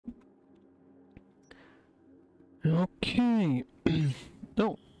Okay.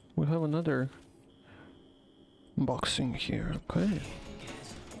 Oh, we have another boxing here. Okay.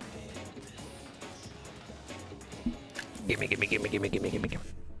 Gimme, gimme, gimme, gimme, gimme, gimme, gimme.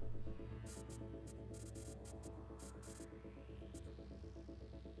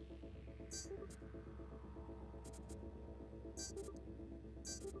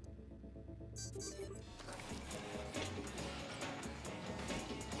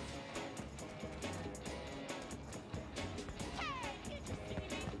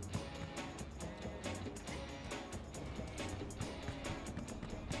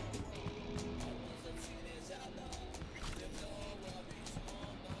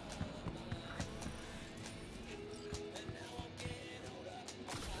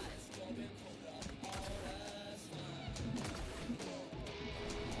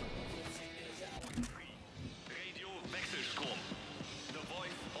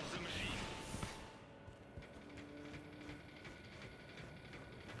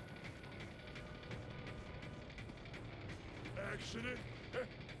 Accident?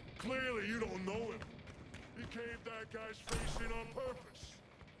 Clearly you don't know him. He caved that guy's face in on purpose.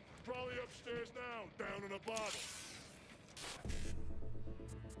 Probably upstairs now, down in a bottle.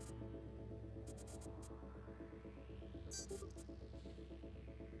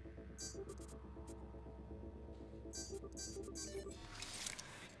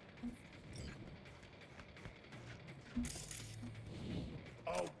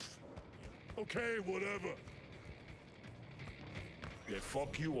 Oh, okay, whatever. Yeah,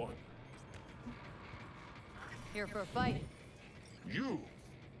 fuck you on. Here for a fight. You?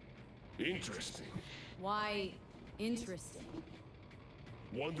 Interesting. Why interesting?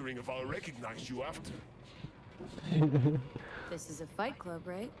 Wondering if I'll recognize you after. This is a fight club,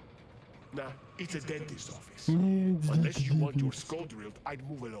 right? Nah, it's a dentist's office. Unless you want your skull drilled, I'd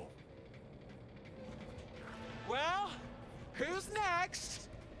move along. Well, who's next?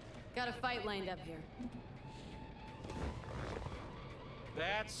 Got a fight lined up here.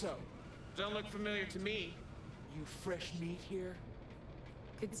 That's so. Don't look familiar to me. You fresh meat here?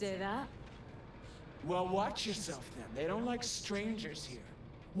 Could say that. Well, watch yourself then. They don't like strangers here.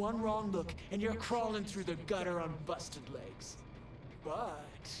 One wrong look, and you're crawling through the gutter on busted legs.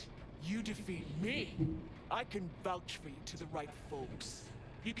 But you defeat me, I can vouch for you to the right folks.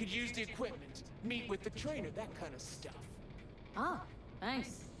 You could use the equipment, meet with the trainer, that kind of stuff. Oh,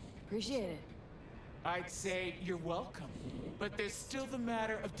 thanks. Appreciate it. I'd say you're welcome, but there's still the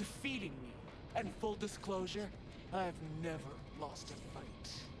matter of defeating me. And full disclosure, I've never lost a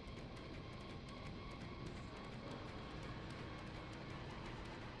fight.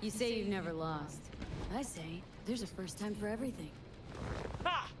 You say you've never lost. I say there's a first time for everything.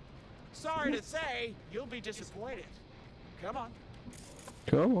 Ha! Sorry to say, you'll be disappointed. Come on.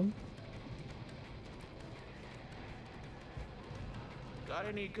 Come on. Got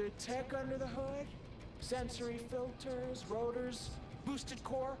any good tech under the hood? Sensory filters, rotors, boosted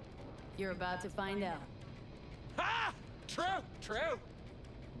core? You're about to find out. Ha! True, true.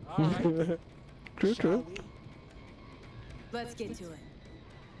 All right. True, Shall true. we? Let's get to it.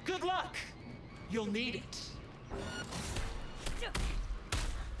 Good luck. You'll need it.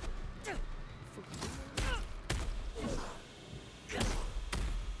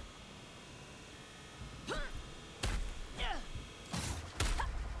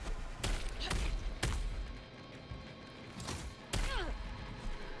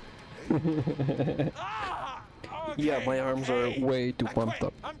 Ah! Okay, Yeah, my arms okay. are way too I pumped quit.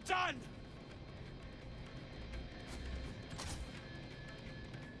 up. I'm done.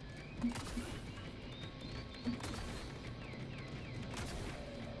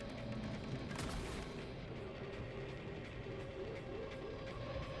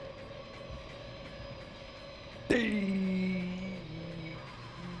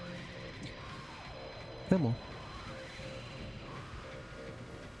 Come on.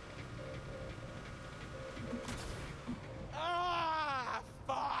 Ah,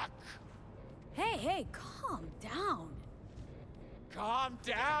 fuck. Hey, calm down. Calm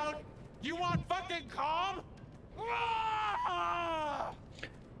down. You want fucking calm? Ah!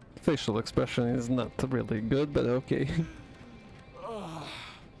 Facial expression is not really good, but okay. Ugh.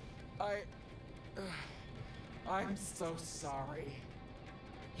 I'm so sorry.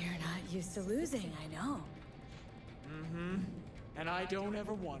 You're not used to losing, I know. Mm-hmm. And I don't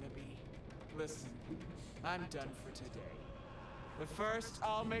ever want to be. Listen, I'm done for today. But first,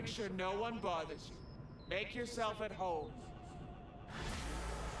 I'll make sure no one bothers you. Make yourself at home.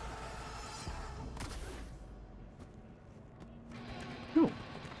 Oh.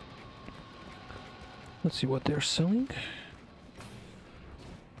 Let's see what they're selling.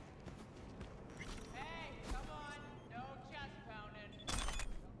 Hey, come on.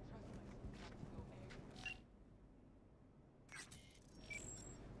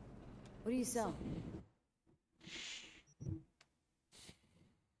 What do you sell?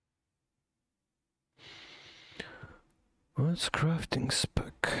 What's crafting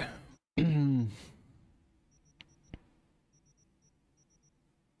spec?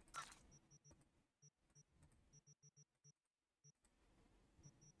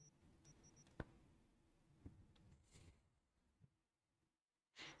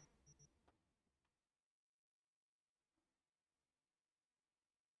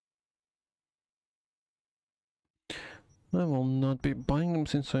 I will not be buying them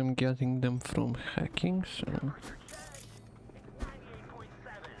since I'm getting them from hacking, so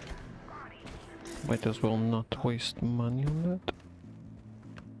might as well not waste money on that.